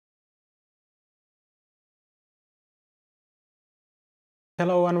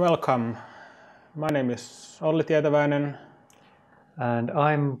Hello and welcome. My name is Olli Vaadin. And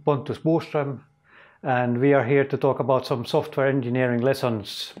I'm Pontus Boström, and we are here to talk about some software engineering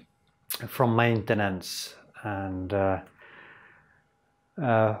lessons from maintenance. And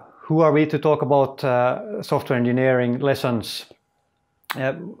who are we to talk about software engineering lessons?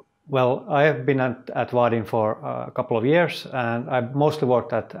 Well, I have been at Vaadin for a couple of years, and I've mostly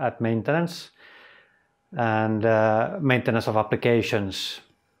worked at maintenance and maintenance of applications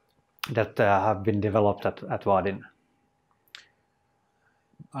that have been developed at Vaadin.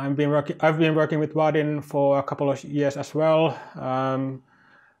 I've been working with Vaadin for a couple of years as well.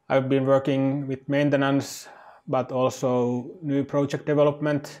 I've been working with maintenance, but also new project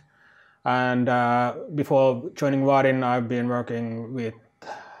development. And before joining Vaadin, I've been working with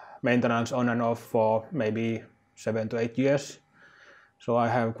maintenance on and off for maybe 7 to 8 years. So I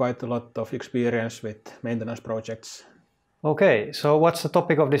have quite a lot of experience with maintenance projects. Okay, so what's the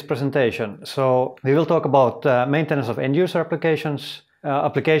topic of this presentation? So we will talk about maintenance of end-user applications,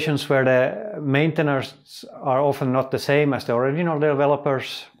 applications where the maintainers are often not the same as the original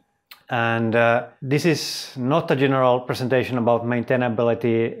developers. And this is not a general presentation about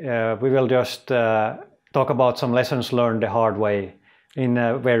maintainability. We will just talk about some lessons learned the hard way in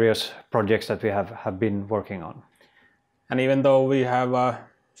various projects that we have been working on. And even though we have a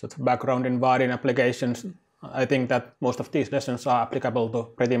sort of background in Vaadin applications, I think that most of these lessons are applicable to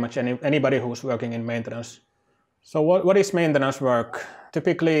pretty much anybody who's working in maintenance. So what is maintenance work?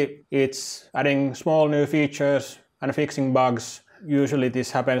 Typically, it's adding small new features and fixing bugs. Usually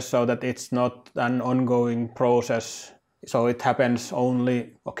this happens so that it's not an ongoing process. So it happens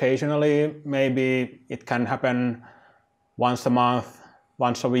only occasionally. Maybe it can happen once a month,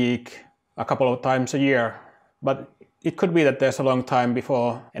 once a week, a couple of times a year. But it could be that there's a long time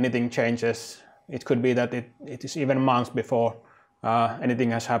before anything changes. It could be that it is even months before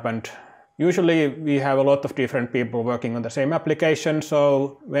anything has happened. Usually we have a lot of different people working on the same application,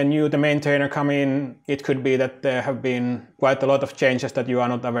 so when you, the maintainer, come in, it could be that there have been quite a lot of changes that you are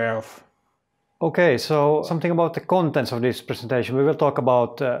not aware of. Okay, so something about the contents of this presentation. We will talk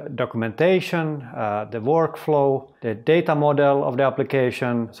about documentation, the workflow, the data model of the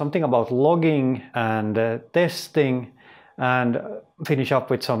application, something about logging and testing, and finish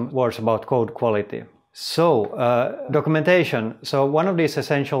up with some words about code quality. So, documentation. So one of these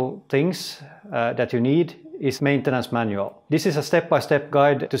essential things that you need is maintenance manual. This is a step-by-step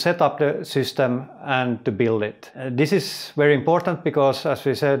guide to set up the system and to build it. This is very important because, as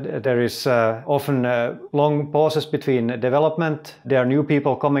we said, there is often long pauses between development. There are new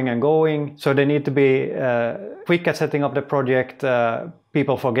people coming and going, so they need to be quick at setting up the project.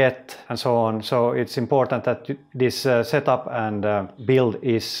 People forget and so on. So it's important that this setup and build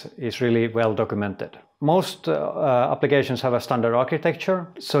is really well documented. Most applications have a standard architecture,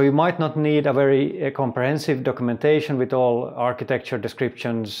 so you might not need a very comprehensive documentation with all architecture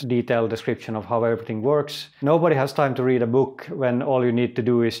descriptions, detailed description of how everything works. Nobody has time to read a book when all you need to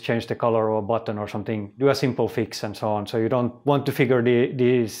do is change the color of a button or something, do a simple fix and so on. So you don't want to figure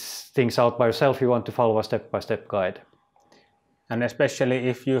these things out by yourself, you want to follow a step-by-step guide. And especially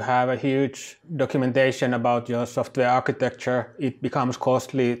if you have a huge documentation about your software architecture, it becomes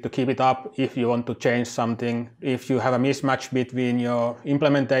costly to keep it up if you want to change something. If you have a mismatch between your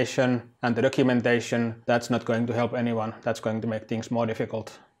implementation and the documentation, that's not going to help anyone. That's going to make things more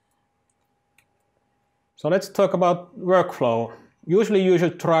difficult. So let's talk about workflow. Usually you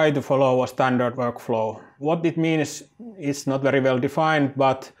should try to follow a standard workflow. What it means is not very well defined,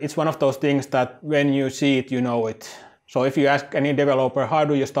 but it's one of those things that when you see it, you know it. So if you ask any developer, how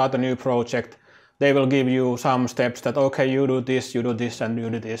do you start a new project, they will give you some steps that, okay, you do this, and you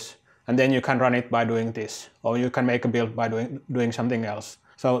do this. And then you can run it by doing this, or you can make a build by doing something else.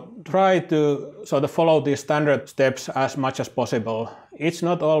 So try to sort of follow these standard steps as much as possible. It's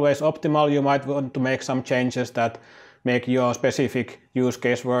not always optimal. You might want to make some changes that make your specific use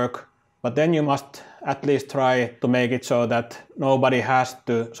case work. But then you must at least try to make it so that nobody has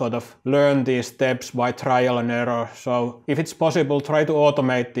to sort of learn these steps by trial and error. So if it's possible, try to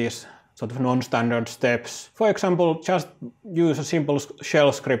automate these sort of non-standard steps. For example, just use a simple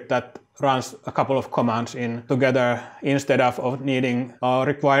shell script that runs a couple of commands in together instead of needing or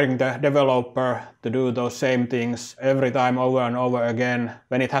requiring the developer to do those same things every time over and over again.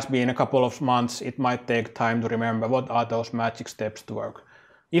 When it has been a couple of months, it might take time to remember what are those magic steps to work.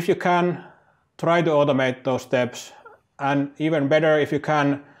 If you can, try to automate those steps, and even better, if you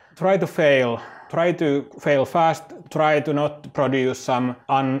can, try to fail. Try to fail fast, try to not produce some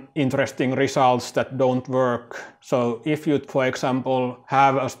uninteresting results that don't work. So if you, for example,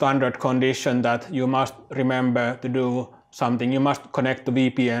 have a standard condition that you must remember to do something. You must connect to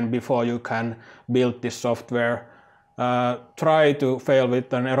VPN before you can build this software. Try to fail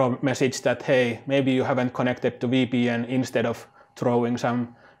with an error message that, hey, maybe you haven't connected to VPN, instead of throwing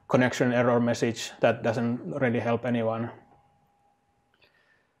some connection error message. That doesn't really help anyone.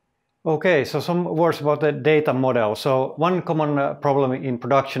 Okay, so some words about the data model. So one common problem in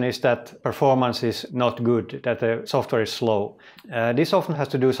production is that performance is not good, that the software is slow. This often has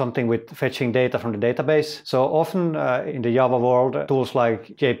to do something with fetching data from the database. So often in the Java world, tools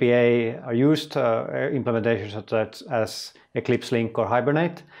like JPA are used, implementations such as Eclipse Link or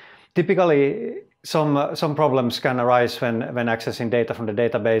Hibernate. Typically, some problems can arise when accessing data from the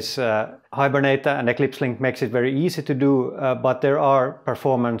database. Hibernate and Eclipse Link makes it very easy to do, but there are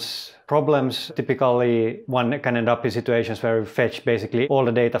performance problems. Typically, one can end up in situations where you fetch basically all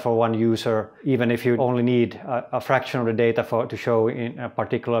the data for one user, even if you only need a fraction of the data to show in a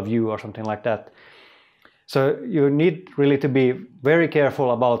particular view or something like that. So you need really to be very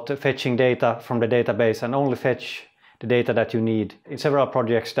careful about fetching data from the database and only fetch the data that you need. In several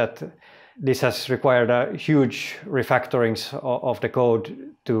projects this has required a huge refactorings of the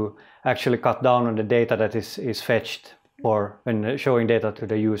code to actually cut down on the data that is fetched for when showing data to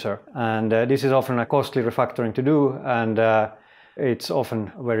the user. And this is often a costly refactoring to do, and it's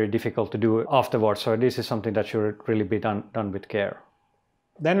often very difficult to do afterwards. So this is something that should really be done with care.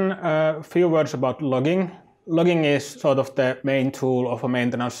 Then a few words about logging. Logging is sort of the main tool of a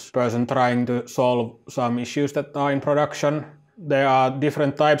maintenance person trying to solve some issues that are in production. There are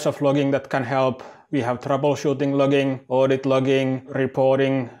different types of logging that can help. We have troubleshooting logging, audit logging,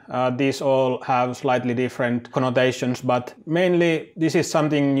 reporting. These all have slightly different connotations, but mainly this is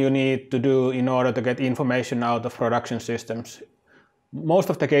something you need to do in order to get information out of production systems.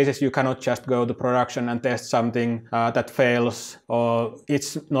 Most of the cases you cannot just go to production and test something that fails, or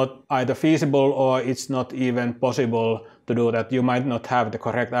it's not either feasible or it's not even possible to do that. You might not have the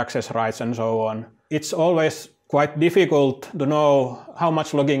correct access rights and so on. It's always quite difficult to know how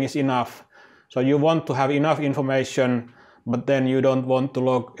much logging is enough. So you want to have enough information, but then you don't want to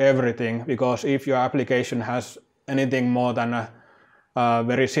log everything, because if your application has anything more than a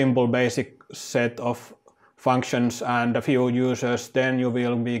very simple basic set of functions and a few users, then you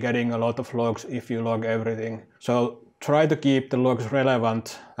will be getting a lot of logs if you log everything. So try to keep the logs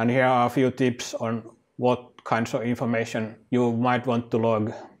relevant, and here are a few tips on what kinds of information you might want to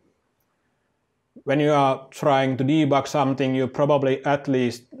log. When you are trying to debug something, you probably at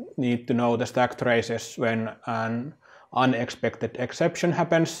least need to know the stack traces when an unexpected exception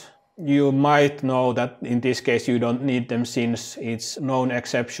happens. You might know that in this case you don't need them since it's known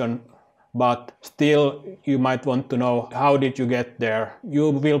exception, but still you might want to know how did you get there.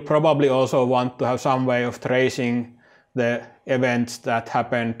 You will probably also want to have some way of tracing the events that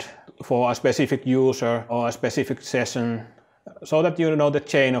happened for a specific user or a specific session, so that you know the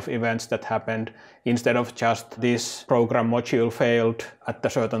chain of events that happened, instead of just this program module failed at a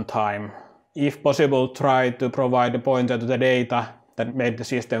certain time. If possible, try to provide a pointer to the data that made the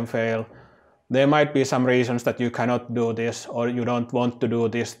system fail. There might be some reasons that you cannot do this, or you don't want to do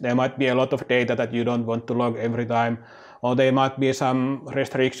this. There might be a lot of data that you don't want to log every time, or there might be some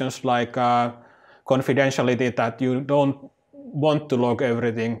restrictions like confidentiality, that you don't want to log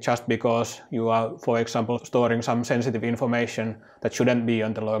everything just because you are, for example, storing some sensitive information that shouldn't be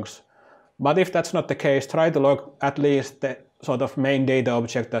on the logs. But if that's not the case, try to log at least the sort of main data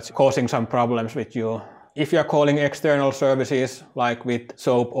object that's causing some problems with you. If you're calling external services like with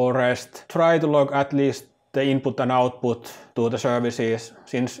SOAP or REST, try to log at least the input and output to the services,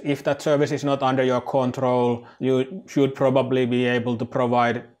 since if that service is not under your control, you should probably be able to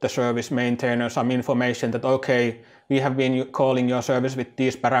provide the service maintainer some information that, okay, we have been calling your service with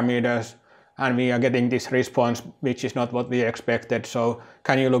these parameters and we are getting this response which is not what we expected, so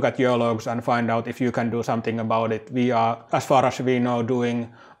can you look at your logs and find out if you can do something about it? We are, as far as we know, doing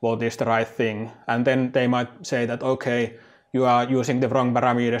what is the right thing. And then they might say that, okay, you are using the wrong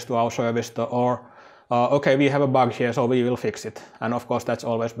parameters to our service, or okay, we have a bug here, so we will fix it. And of course, that's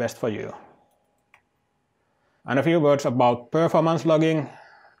always best for you. And a few words about performance logging.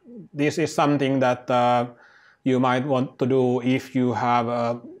 This is something that you might want to do if you have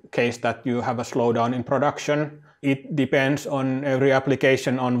a case that you have a slowdown in production. It depends on every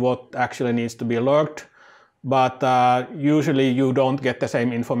application on what actually needs to be logged, but usually you don't get the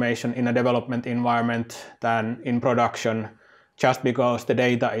same information in a development environment than in production, just because the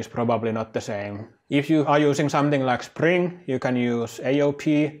data is probably not the same. If you are using something like Spring, you can use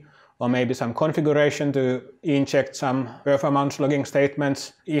AOP or maybe some configuration to inject some performance logging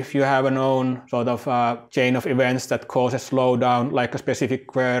statements. If you have a known sort of chain of events that causes slowdown, like a specific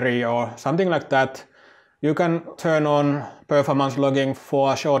query or something like that, You can turn on performance logging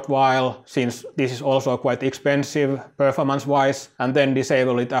for a short while, since this is also quite expensive performance-wise, and then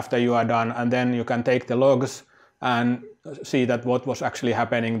disable it after you are done, and then you can take the logs and see that what was actually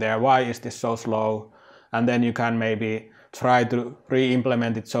happening there, why is this so slow, and then you can maybe try to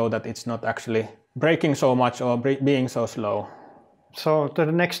re-implement it so that it's not actually breaking so much or being so slow. So to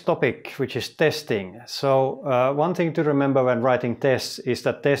the next topic, which is testing. So one thing to remember when writing tests is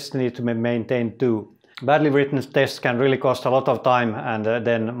that tests need to be maintained too. Badly written tests can really cost a lot of time and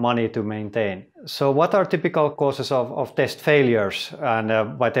then money to maintain. So what are typical causes of test failures?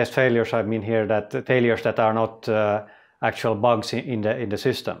 And by test failures I mean here that failures that are not actual bugs in the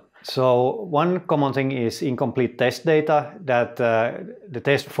system. So one common thing is incomplete test data, that the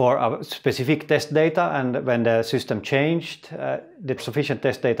test for a specific test data, and when the system changed, the sufficient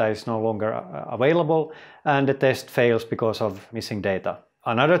test data is no longer available and the test fails because of missing data.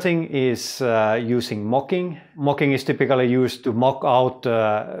 Another thing is using mocking. Mocking is typically used to mock out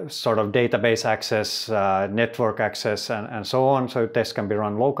sort of database access, network access, and so on, so tests can be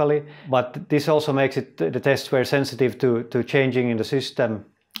run locally. But this also makes the tests very sensitive to changing in the system,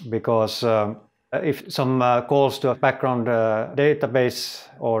 because if some calls to a background database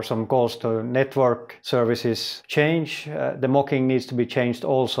or some calls to network services change, the mocking needs to be changed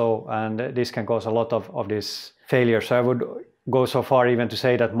also, and this can cause a lot of these failures. So I would go so far even to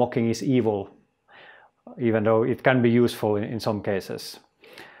say that mocking is evil, even though it can be useful in some cases.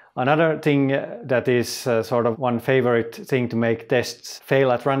 Another thing that is sort of one favorite thing to make tests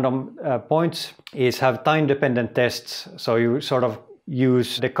fail at random points is have time-dependent tests. So you sort of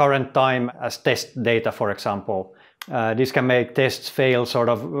use the current time as test data, for example. This can make tests fail sort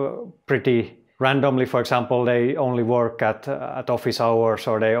of pretty randomly. For example, they only work at office hours,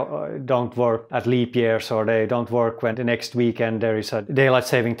 or they don't work at leap years, or they don't work when the next weekend there is a daylight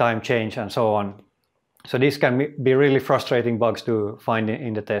saving time change, and so on. So this can be really frustrating bugs to find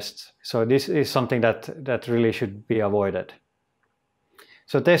in the tests. So this is something that really should be avoided.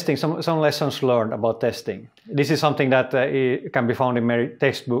 So testing, some lessons learned about testing. This is something that can be found in many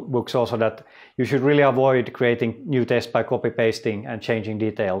textbooks also, that you should really avoid creating new tests by copy-pasting and changing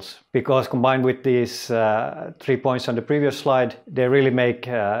details, because combined with these 3 points on the previous slide, they really make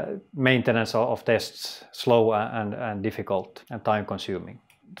maintenance of tests slow and difficult and time-consuming.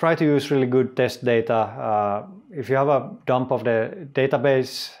 Try to use really good test data. If you have a dump of the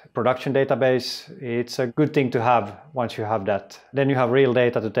database, production database, it's a good thing to have once you have that. Then you have real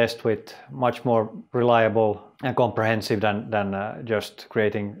data to test with, much more reliable and comprehensive than just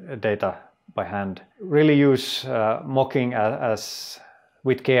creating data by hand. Really use mocking as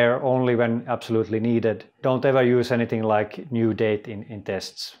with care only when absolutely needed. Don't ever use anything like new date in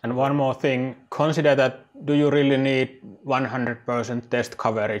tests. And one more thing, consider that do you really need 100% test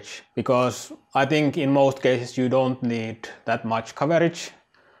coverage? Because I think in most cases you don't need that much coverage.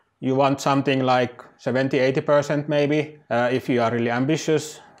 You want something like 70-80% maybe, if you are really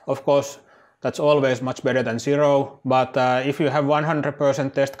ambitious. Of course, that's always much better than zero, but if you have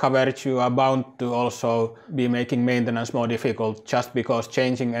 100% test coverage, you are bound to also be making maintenance more difficult, just because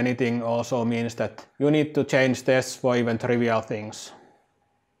changing anything also means that you need to change tests for even trivial things.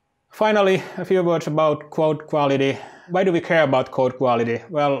 Finally, a few words about code quality. Why do we care about code quality?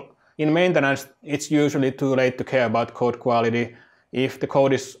 Well, in maintenance, it's usually too late to care about code quality. If the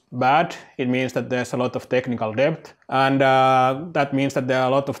code is bad, it means that there's a lot of technical debt, and that means that there are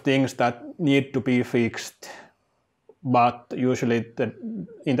a lot of things that need to be fixed. But usually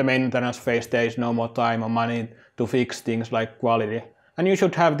in the maintenance phase there is no more time or money to fix things like quality. And you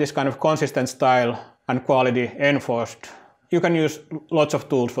should have this kind of consistent style and quality enforced. You can use lots of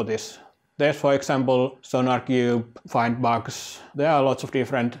tools for this. There's, for example, SonarQube, Find Bugs. There are lots of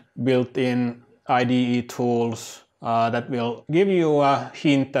different built-in IDE tools that will give you a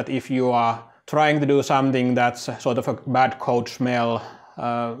hint that if you are trying to do something that's sort of a bad code smell,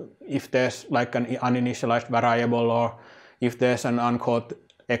 if there's like an uninitialized variable, or if there's an uncaught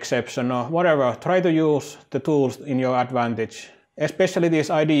exception or whatever, try to use the tools in your advantage. Especially these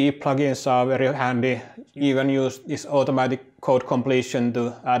IDE plugins are very handy. You can use this automatic code completion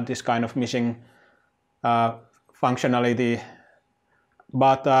to add this kind of missing functionality.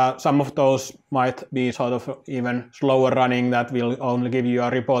 But some of those might be sort of even slower running, that will only give you a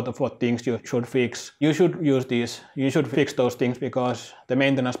report of what things you should fix. You should use these. You should fix those things, because the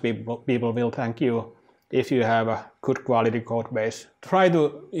maintenance people will thank you if you have a good quality code base. Try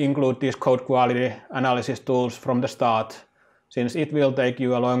to include these code quality analysis tools from the start. since it will take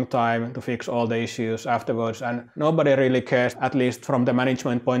you a long time to fix all the issues afterwards, and nobody really cares, at least from the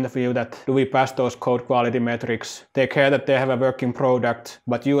management point of view, that do we pass those code quality metrics. They care that they have a working product,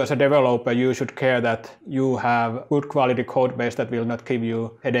 but you as a developer, you should care that you have good quality code base that will not give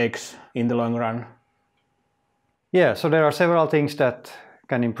you headaches in the long run. Yeah, so there are several things that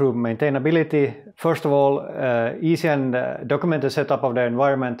can improve maintainability. First of all, easy and documented setup of the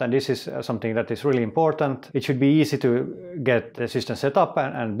environment, and this is something that is really important. It should be easy to get the system set up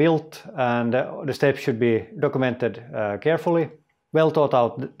and built, and the steps should be documented carefully. Well thought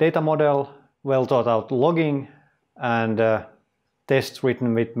out data model, well thought out logging, and tests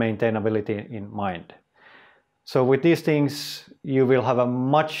written with maintainability in mind. So with these things, you will have a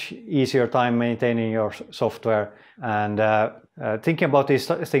much easier time maintaining your software, and thinking about these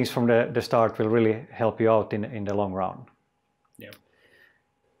things from the start will really help you out in the long run. Yeah.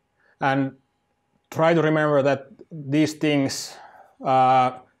 And try to remember that these things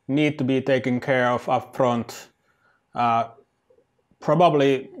need to be taken care of up front.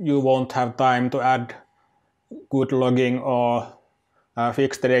 Probably you won't have time to add good logging or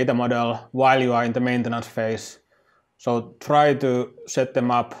fix the data model while you are in the maintenance phase. So try to set them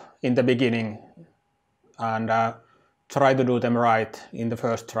up in the beginning and try to do them right in the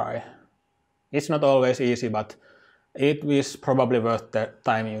first try. It's not always easy, but it is probably worth the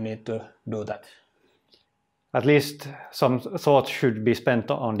time you need to do that. At least some thought should be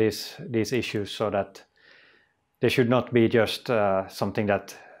spent on these issues, so that they should not be just something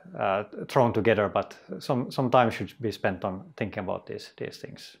that thrown together, but some time should be spent on thinking about these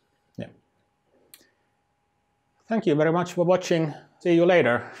things. Yeah. Thank you very much for watching. See you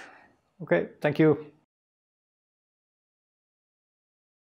later. Okay, thank you.